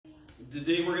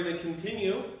Today we're going to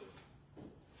continue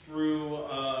through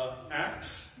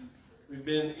Acts. We've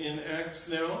been in Acts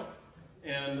now,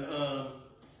 and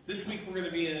this week we're going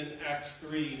to be in Acts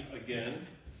 3 again.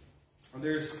 And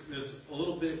there's a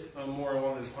little bit more I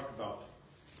wanted to talk about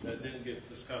that didn't get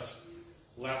discussed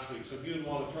last week. So if you would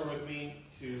want to turn with me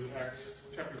to Acts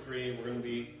chapter 3, we're going to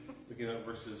be looking at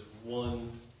verses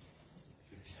 1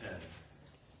 to 10.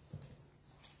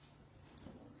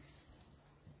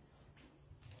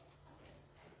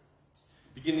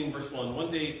 Beginning verse 1.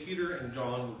 One day Peter and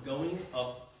John were going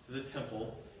up to the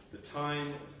temple at the time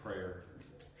of prayer,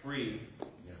 3 in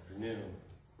the afternoon.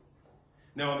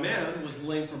 Now a man who was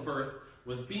lame from birth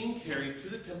was being carried to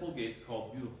the temple gate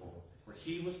called Beautiful, where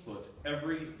he was put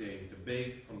every day to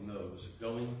beg from those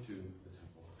going to the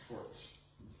temple courts.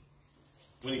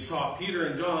 When he saw Peter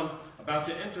and John about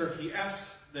to enter, he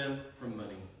asked them for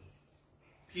money.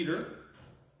 Peter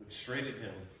looked straight at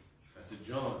him, as did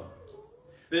John.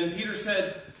 Then Peter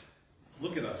said,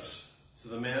 "Look at us." So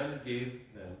the man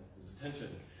gave them his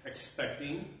attention,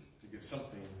 expecting to get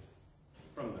something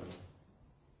from them.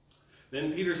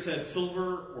 Then Peter said,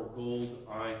 "Silver or gold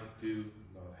I do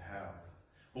not have.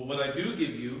 But what I do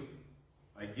give you,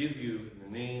 I give you in the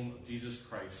name of Jesus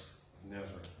Christ of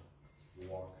Nazareth.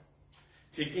 Walk."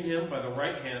 Taking him by the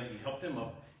right hand, he helped him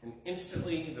up, and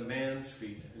instantly the man's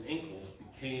feet and ankles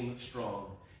became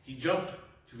strong. He jumped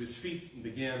to his feet and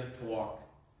began to walk.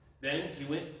 Then he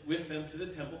went with them to the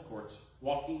temple courts,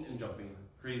 walking and jumping,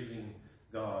 praising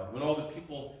God. When all the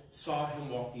people saw him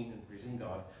walking and praising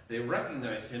God, they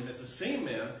recognized him as the same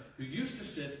man who used to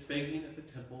sit begging at the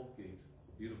temple gate of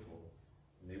the Beautiful.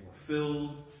 And they were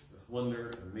filled with wonder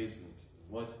and amazement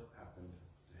at what happened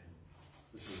to him.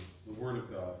 This is the word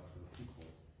of God for the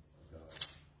people of God.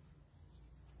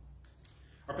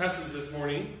 Our passage this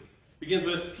morning begins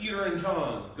with Peter and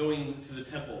John going to the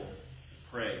temple to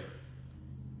pray.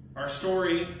 Our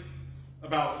story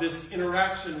about this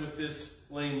interaction with this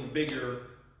lame beggar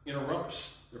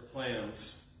interrupts their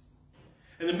plans.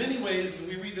 And in many ways, as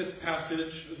we read this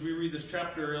passage, as we read this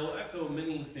chapter, it'll echo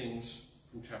many things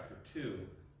from chapter 2,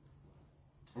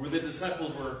 where the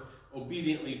disciples were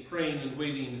obediently praying and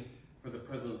waiting for the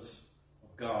presence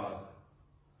of God.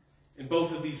 In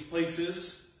both of these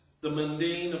places, the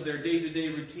mundane of their day-to-day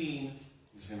routine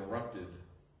is interrupted.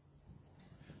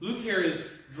 Luke here is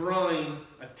drawing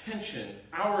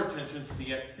our attention to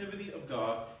the activity of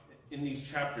God in these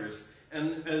chapters.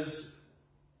 And as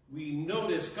we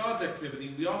notice God's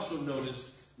activity, we also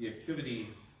notice the activity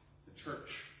of the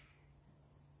church.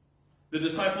 The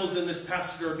disciples in this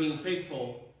passage are being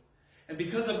faithful, and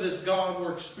because of this, God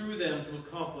works through them to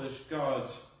accomplish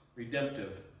God's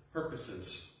redemptive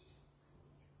purposes.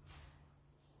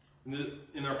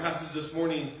 In our passage this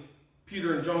morning,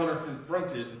 Peter and John are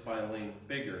confronted by a lame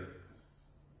beggar.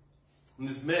 And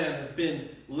this man has been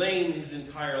lame his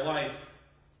entire life.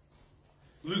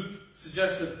 Luke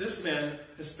suggests that this man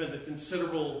has spent a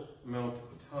considerable amount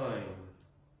of time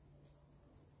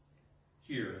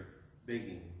here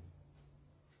begging.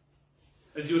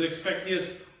 As you would expect, he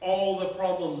has all the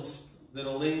problems that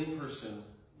a lame person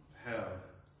would have.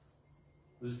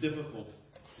 It was difficult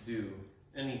to do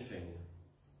anything.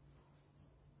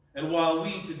 And while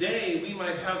we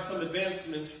might have some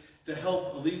advancements to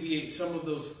help alleviate some of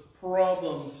those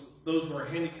problems those who are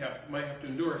handicapped might have to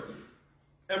endure,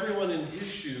 everyone in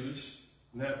his shoes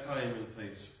in that time and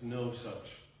place no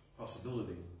such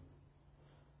possibility.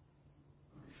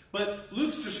 But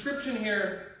Luke's description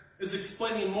here is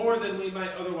explaining more than we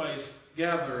might otherwise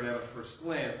gather at a first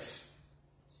glance.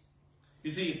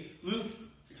 You see, Luke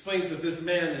explains that this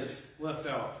man is left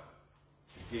out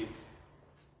the gate.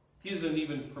 He isn't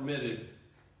even permitted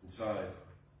inside.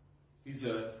 He's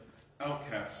an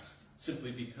outcast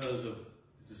simply because of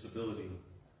his disability.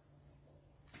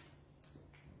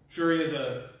 Sure, he has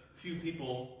a few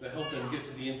people that help him get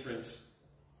to the entrance,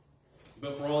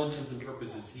 but for all intents and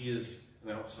purposes, he is an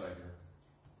outsider.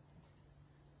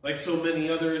 Like so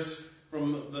many others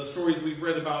from the stories we've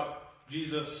read about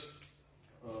Jesus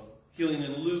healing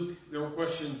in Luke, there were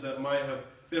questions that might have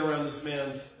been around this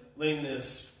man's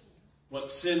lameness. What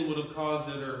sin would have caused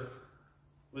it, or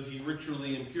was he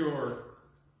ritually impure?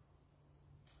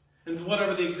 And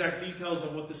whatever the exact details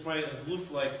of what this might have looked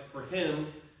like for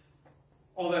him,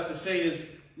 all that to say is,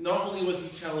 not only was he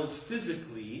challenged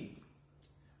physically,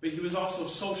 but he was also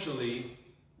socially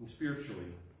and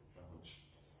spiritually challenged.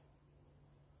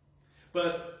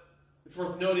 But it's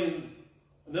worth noting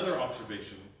another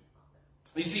observation.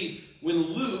 You see, when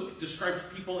Luke describes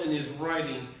people in his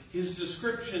writing, his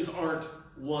descriptions aren't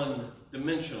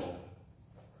one-dimensional.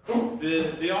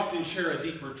 They often share a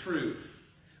deeper truth.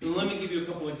 And let me give you a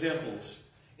couple examples.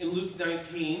 in Luke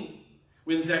 19,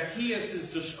 when Zacchaeus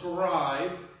is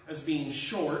described as being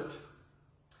short,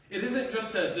 it isn't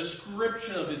just a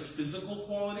description of his physical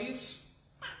qualities,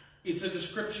 it's a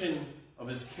description of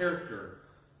his character.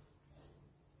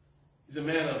 He's a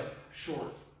man of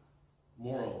short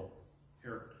moral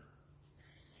character.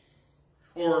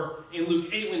 Or in Luke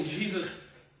 8, when Jesus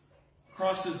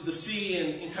crosses the sea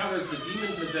and encounters the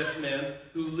demon-possessed man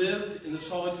who lived in the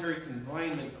solitary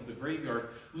confinement of the graveyard,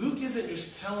 Luke isn't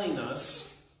just telling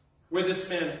us where this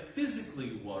man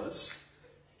physically was.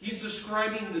 He's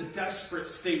describing the desperate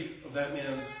state of that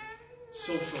man's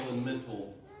social and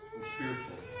mental and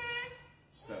spiritual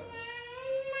status.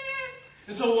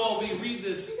 And so while we read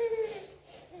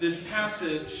this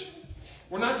passage,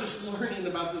 we're not just learning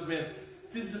about this man's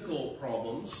physical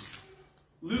problems.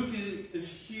 Luke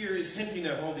is hinting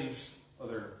at all these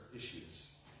other issues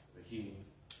that he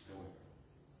is going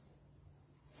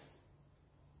through.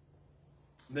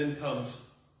 Then comes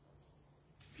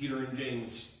Peter and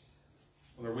James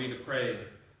on their way to pray.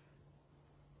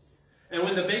 And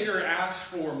when the beggar asks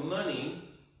for money,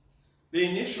 they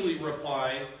initially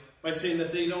reply by saying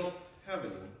that they don't have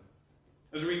any.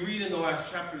 As we read in the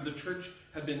last chapter, the church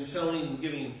had been selling and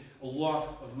giving a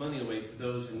lot of money away to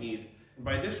those in need. And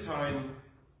by this time,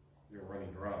 they were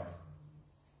running dry.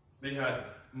 They had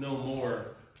no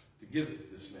more to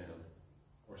give this man,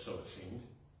 or so it seemed.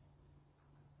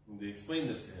 And they explained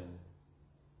this to him.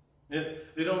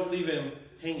 They don't leave him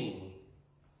hanging.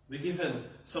 They give him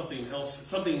something else,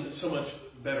 something so much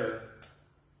better.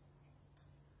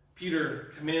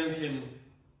 Peter commands him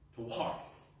to walk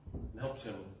and helps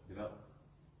him get up.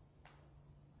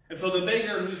 And so the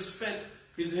beggar who spent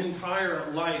his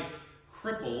entire life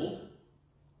crippled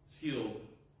is healed.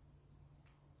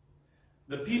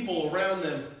 The people around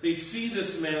them, they see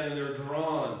this man and they're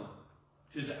drawn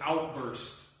to his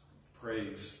outburst of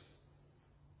praise.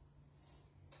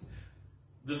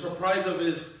 The surprise of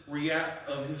his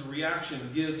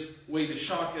reaction gives way to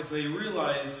shock as they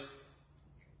realize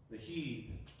that he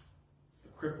is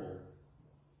the cripple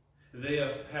that they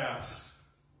have passed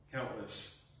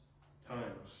countless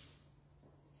times.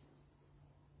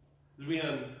 As we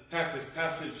unpack this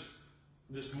passage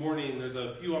this morning, there's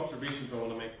a few observations I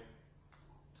want to make.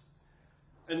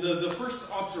 And the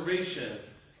first observation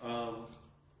that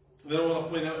I want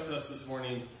to point out to us this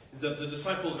morning is that the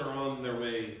disciples are on their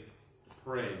way to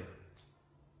pray.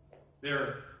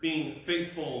 They're being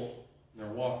faithful in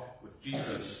their walk with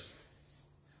Jesus.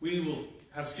 We will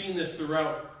have seen this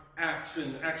throughout Acts.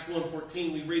 In Acts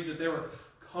 1:14, we read that they were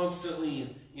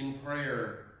constantly in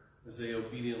prayer as they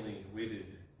obediently waited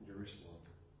in Jerusalem.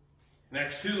 In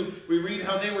Acts 2, we read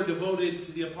how they were devoted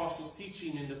to the apostles'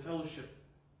 teaching and to fellowship,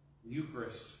 the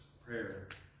Eucharist, prayer.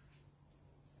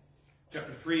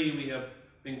 Chapter 3, we have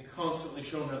been constantly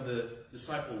shown how the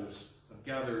disciples have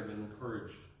gathered and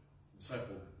encouraged,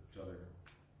 discipled each other.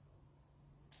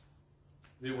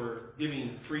 They were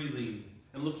giving freely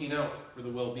and looking out for the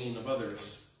well-being of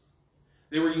others.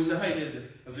 They were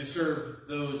united as they served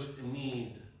those in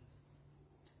need.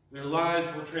 Their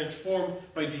lives were transformed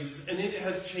by Jesus, and it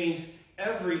has changed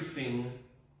everything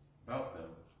about them.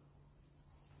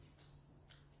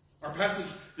 Our passage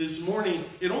this morning,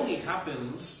 it only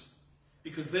happens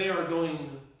because they are going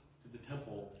to the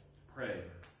temple to pray.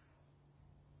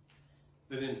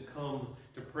 They didn't come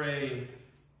to pray.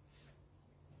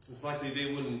 It's likely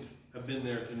they wouldn't have been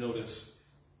there to notice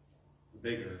the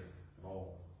beggar at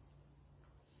all.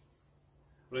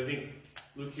 But I think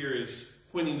Luke here is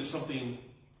pointing to something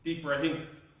deeper. I think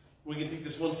we can take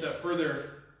this one step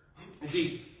further. You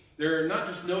see, they're not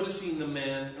just noticing the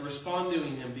man and responding to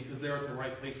him because they're at the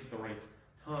right place at the right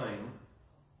time.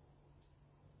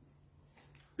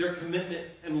 Their commitment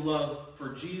and love for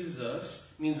Jesus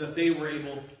means that they were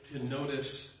able to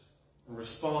notice and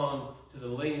respond to the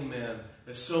lame man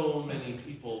that so many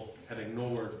people had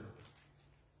ignored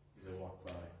as they walked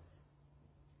by.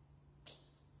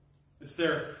 It's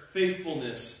their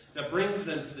faithfulness that brings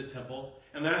them to the temple,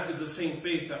 and that is the same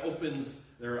faith that opens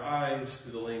their eyes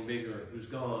to the lame beggar who's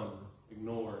gone,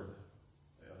 ignored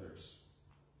by others.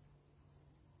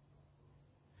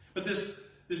 But this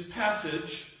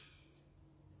passage,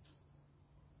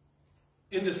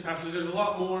 in this passage, there's a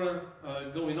lot more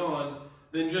going on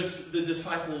than just the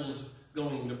disciples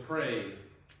going to pray.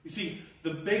 You see,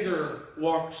 the beggar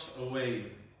walks away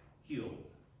healed.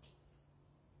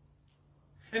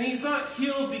 And he's not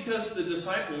healed because the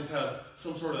disciples have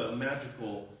some sort of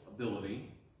magical ability.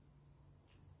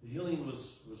 The healing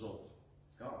was a result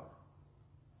of God.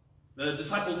 The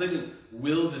disciples, they didn't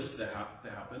will this to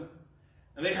happen.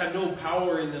 And they had no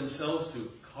power in themselves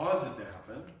to cause it to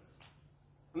happen.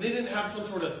 And they didn't have some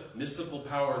sort of mystical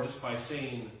power just by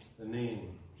saying the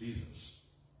name Jesus.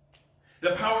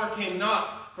 The power came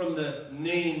not from the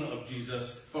name of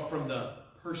Jesus, but from the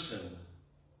person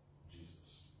of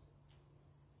Jesus.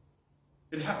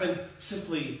 It happened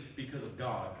simply because of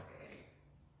God.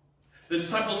 The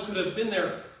disciples could have been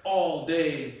there all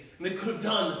day, and they could have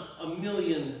done a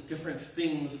million different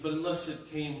things, but unless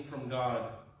it came from God,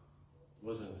 it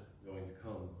wasn't going to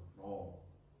come at all.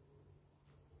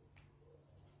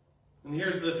 And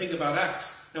here's the thing about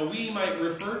Acts. Now, we might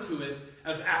refer to it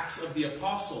as Acts of the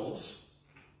Apostles.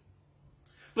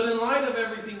 But in light of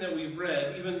everything that we've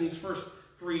read, even these first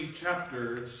 3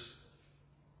 chapters,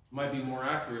 it might be more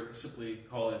accurate to simply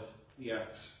call it the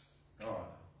Acts of God.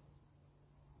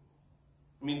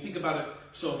 I mean, think about it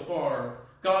so far.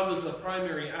 God was the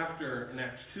primary actor in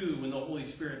Acts 2 when the Holy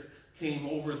Spirit came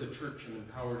over the church and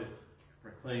empowered it to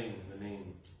proclaim the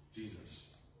name Jesus.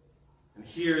 And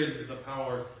here is the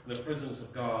power and the presence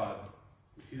of God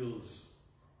who heals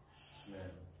this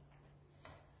man.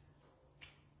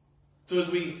 So as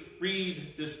we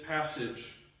read this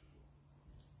passage,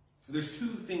 there's 2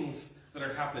 things that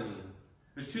are happening.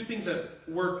 There's 2 things that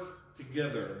work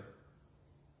together.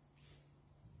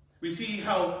 We see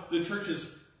how the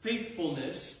church's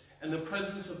faithfulness and the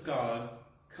presence of God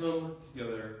come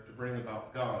together to bring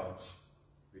about God's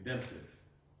redemptive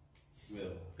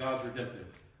will, God's redemptive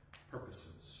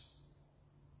purposes.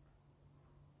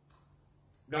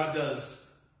 God does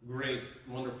great,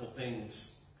 wonderful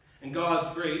things. And God's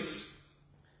grace,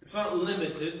 it's not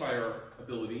limited by our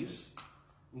abilities.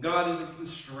 And God isn't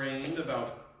constrained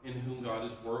about in whom God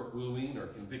is wooing or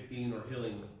convicting or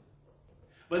healing.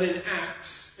 But in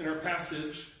Acts, in our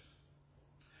passage,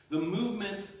 the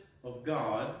movement of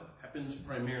God happens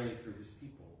primarily through his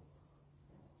people.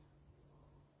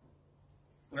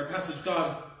 In our passage,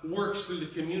 God works through the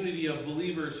community of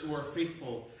believers who are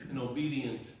faithful and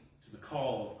obedient to the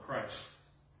call of Christ.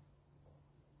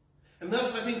 And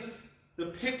thus, I think the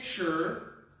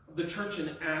picture of the church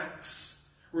in Acts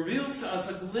reveals to us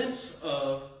a glimpse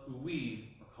of who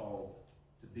we are called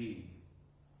to be.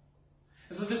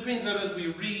 And so this means that as we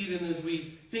read and as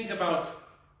we think about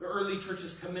the early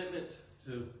church's commitment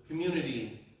to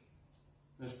community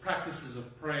and its practices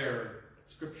of prayer,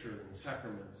 scripture, and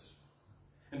sacraments,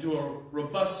 and to a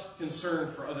robust concern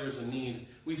for others in need,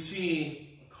 we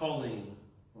see a calling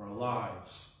for our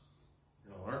lives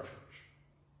and on our church.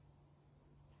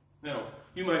 Now,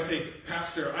 you might say,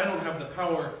 Pastor, I don't have the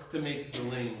power to make the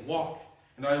lame walk.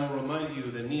 And I will remind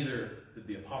you that neither did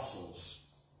the apostles.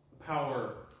 The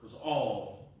power was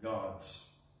all God's.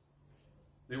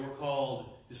 They were called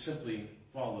to simply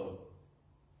follow,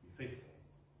 be faithful.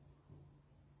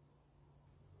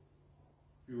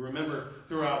 If you remember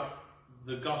throughout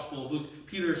the Gospel of Luke,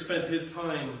 Peter spent his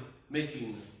time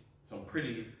making some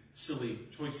pretty silly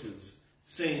choices,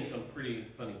 saying some pretty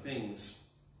funny things.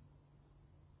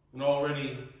 And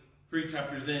already 3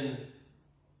 chapters in,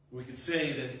 we could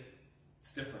say that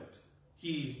it's different.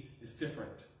 He is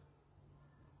different.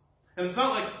 And it's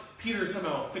not like Peter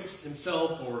somehow fixed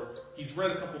himself or he's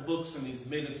read a couple books and he's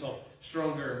made himself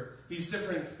stronger. He's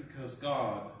different because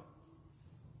God,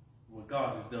 what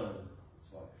God has done in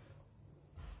his life.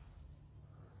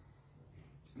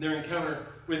 Their encounter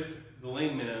with the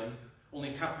lame man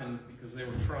only happened because they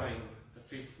were trying to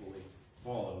faithfully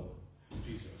follow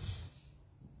Jesus.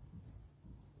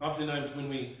 Oftentimes when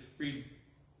we read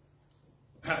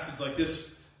a passage like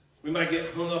this, we might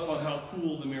get hung up on how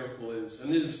cool the miracle is.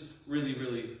 And it is really,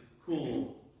 really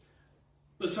cool.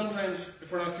 But sometimes,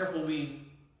 if we're not careful, we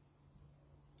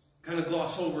kind of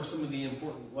gloss over some of the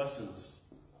important lessons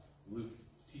Luke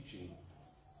is teaching.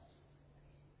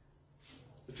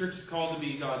 The church is called to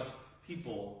be God's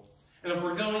people. And if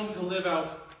we're going to live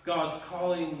out God's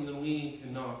calling, then we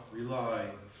cannot rely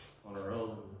on our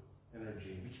own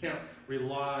energy. We can't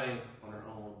rely on our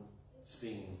own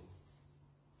steam.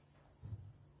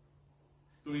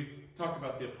 So we've talked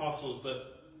about the apostles,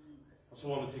 but I also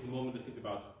want to take a moment to think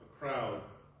about the crowd.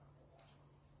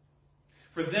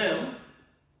 For them,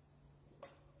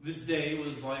 this day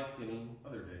was like any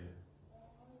other day.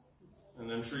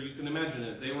 And I'm sure you can imagine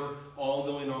it. They were all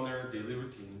going on their daily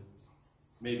routine.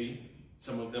 Maybe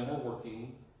some of them were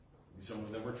working. Maybe some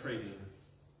of them were trading.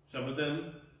 Some of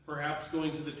them perhaps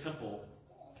going to the temple.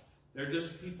 They're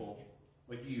just people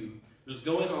like you, just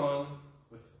going on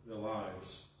with their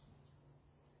lives.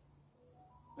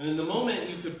 And in the moment,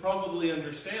 you could probably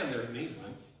understand their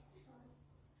amazement.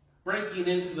 Breaking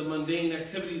into the mundane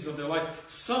activities of their life,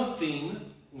 something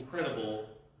incredible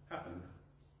happened.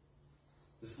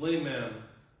 This lame man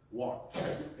walked.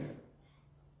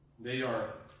 They are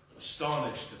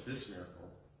astonished at this miracle.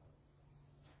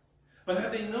 But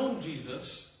had they known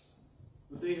Jesus,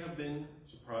 would they have been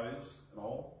surprised at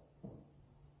all?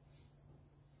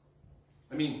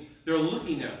 I mean, they're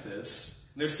looking at this,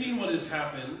 and they're seeing what has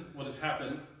happened,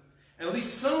 and at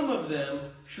least some of them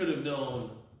should have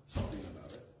known something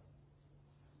about it.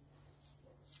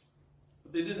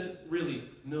 But they didn't really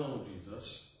know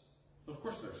Jesus, so of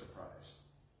course they're surprised.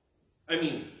 I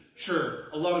mean, sure,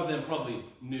 a lot of them probably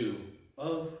knew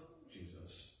of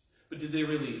Jesus, but did they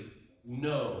really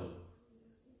know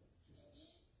Jesus?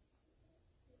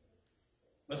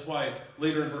 That's why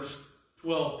later in verse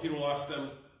 12, Peter will ask them,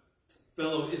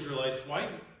 fellow Israelites, why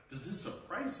does this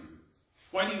surprise you?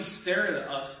 Why do you stare at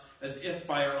us as if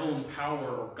by our own power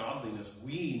or godliness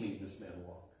we made this man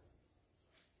walk?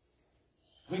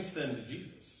 Points them to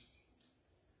Jesus.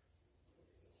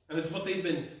 And it's what they've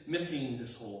been missing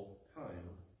this whole time.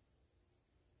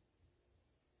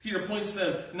 Peter points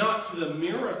them not to the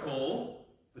miracle,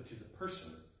 but to the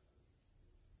person.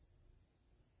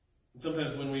 And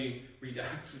sometimes when we read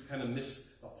Acts, we kind of miss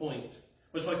the point.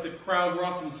 But it's like the crowd, we're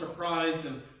often surprised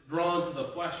and drawn to the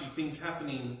flashy things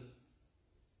happening.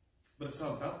 But it's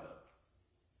not about them.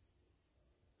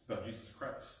 It's about Jesus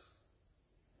Christ.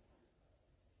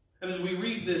 And as we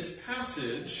read this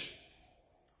passage,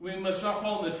 we must not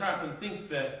fall in the trap and think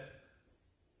that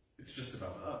it's just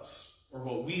about us, or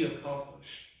what we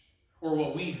accomplish, or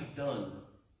what we have done.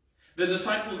 The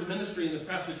disciples' ministry in this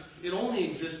passage, it only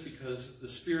exists because the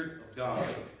Spirit of God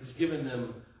has given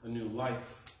them a new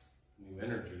life, new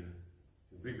energy,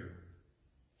 new vigor.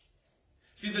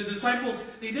 See, the disciples,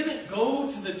 they didn't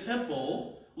go to the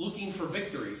temple looking for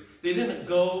victories. They didn't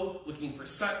go looking for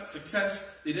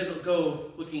success. They didn't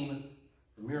go looking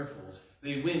for miracles.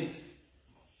 They went to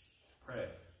pray.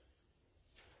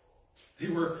 They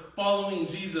were following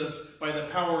Jesus by the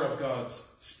power of God's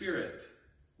Spirit.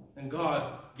 And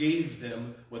God gave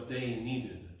them what they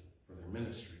needed for their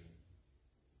ministry.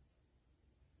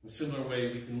 In a similar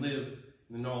way, we can live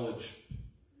in the knowledge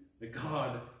that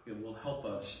God will help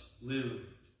us live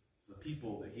as the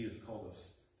people that He has called us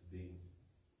to be.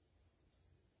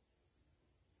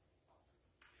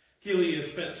 Kaylee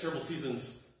has spent several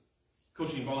seasons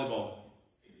coaching volleyball.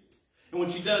 And when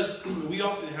she does, we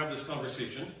often have this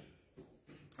conversation.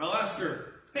 I'll ask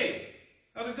her, hey,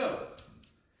 how'd it go?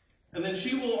 And then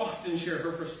she will often share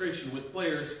her frustration with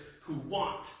players who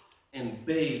want and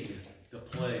beg to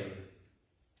play,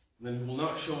 and then who will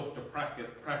not show up to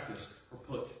practice or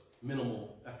put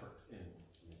minimal effort in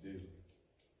when they do.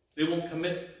 They won't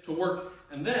commit to work,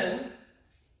 and then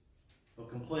they'll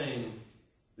complain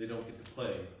they don't get to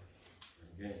play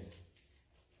their game.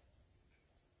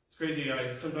 It's crazy.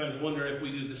 I sometimes wonder if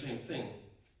we do the same thing.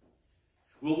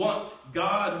 We'll want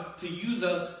God to use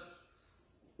us.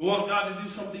 We want God to do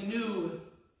something new.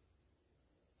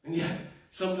 And yet,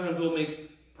 sometimes we'll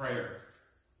make prayer,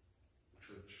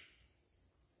 church,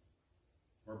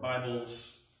 or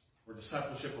Bibles, or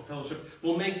discipleship, or fellowship.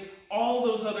 We'll make all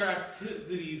those other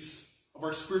activities of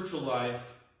our spiritual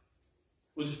life,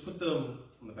 we'll just put them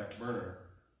on the back burner.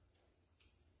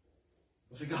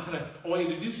 We'll say, God, I want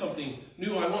you to do something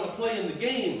new. I want to play in the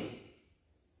game.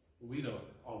 But we don't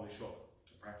always show up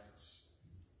to practice.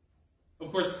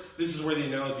 Of course, this is where the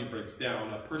analogy breaks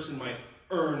down. A person might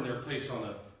earn their place on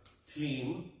a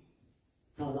team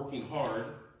for working hard.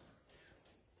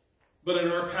 But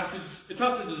in our passage, it's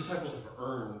not that the disciples have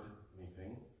earned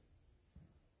anything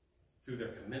through their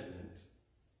commitment.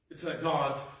 It's that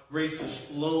God's grace is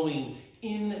flowing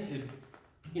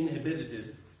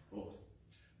inhibited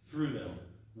through them,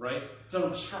 right? It's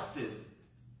unobstructed.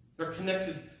 They're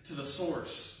connected to the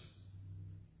source.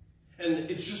 And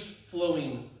it's just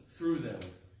flowing through them.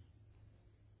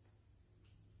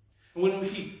 And when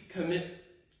we commit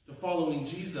to following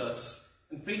Jesus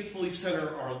and faithfully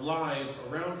center our lives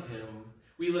around Him,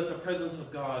 we let the presence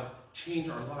of God change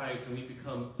our lives, and we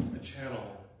become a channel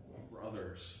for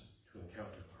others to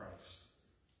encounter Christ.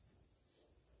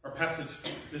 Our passage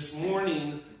this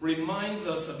morning reminds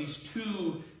us of these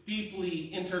two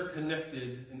deeply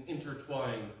interconnected and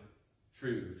intertwined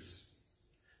truths.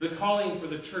 The calling for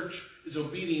the church is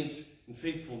obedience and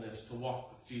faithfulness to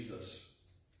walk with Jesus,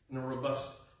 and a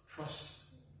robust trust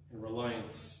and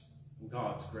reliance in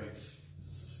God's grace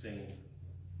to sustain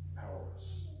and power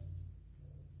us.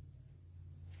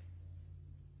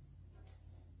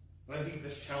 And I think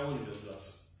this challenges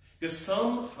us, because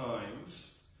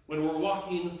sometimes when we're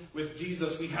walking with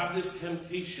Jesus, we have this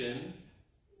temptation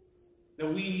that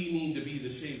we need to be the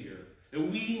Savior, that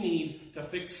we need to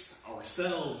fix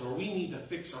ourselves, or we need to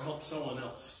fix or help someone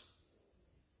else.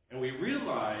 And we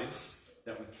realize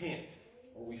that we can't,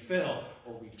 or we fail,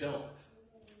 or we don't.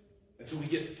 And so we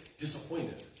get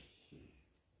disappointed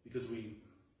because we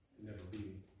can never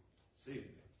be saved.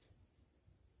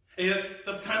 And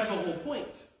that's kind of the whole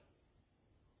point.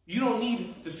 You don't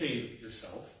need to save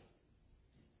yourself.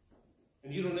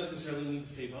 And you don't necessarily need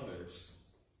to save others.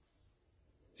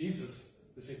 Jesus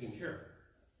is taking care of it.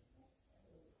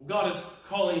 What God is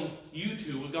calling you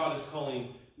to, what God is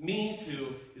calling me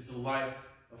to, is a life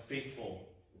of faithful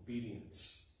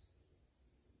obedience.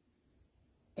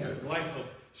 A life of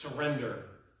surrender.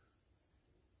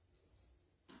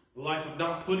 A life of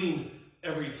not putting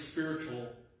every spiritual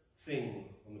thing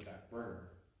on the back burner.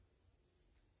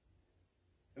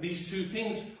 And these two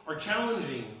things are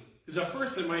challenging, because at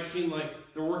first it might seem like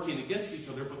they're working against each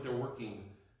other, but they're working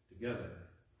together.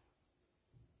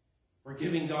 We're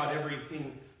giving God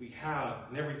everything we have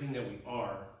and everything that we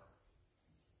are,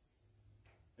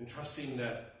 and trusting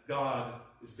that God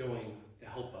is going to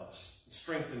help us,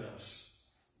 strengthen us,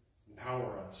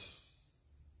 empower us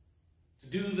to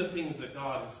do the things that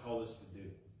God has called us to do.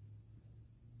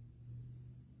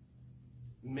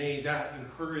 May that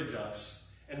encourage us,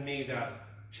 and may that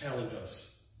challenge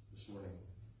us this morning.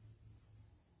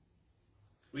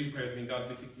 Will you pray with me? God,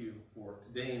 we thank you for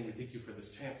today, and we thank you for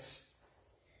this chance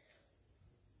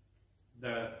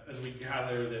that as we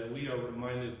gather, that we are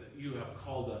reminded that you have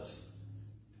called us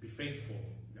to be faithful.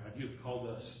 God, you have called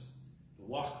us to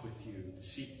walk with you, to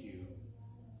seek you.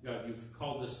 God, you've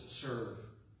called us to serve.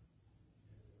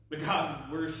 But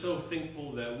God, we're so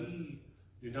thankful that we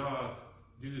do not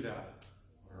do that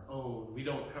on our own. We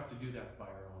don't have to do that by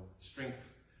our own strength,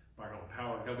 by our own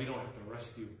power. God, we don't have to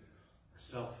rescue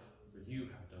ourselves, but you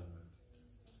have done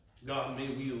that. God, may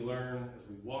we learn as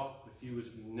we walk with you, as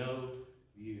we know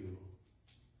you.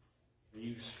 May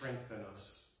you strengthen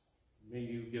us. May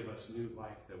you give us new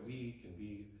life that we can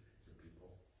be your people.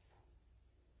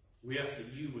 We ask that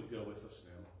you would go with us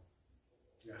now.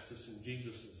 We ask this in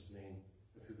Jesus' name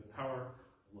and through the power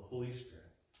of the Holy Spirit.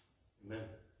 Amen.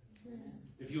 Amen.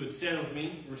 If you would stand with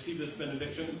me and receive this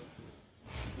benediction,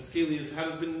 as Kaylee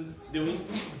has been doing,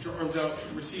 put your arms out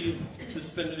to receive this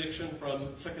benediction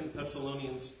from 2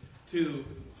 Thessalonians 2,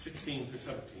 16 through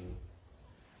 17.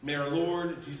 May our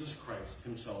Lord Jesus Christ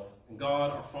himself and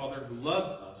God our Father, who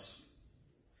loved us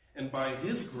and by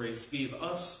his grace gave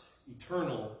us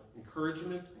eternal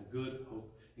encouragement and good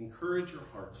hope, encourage your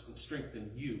hearts and strengthen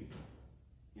you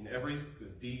in every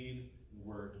good deed and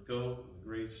word. Go in the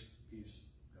grace, peace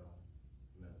of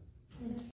God. Amen.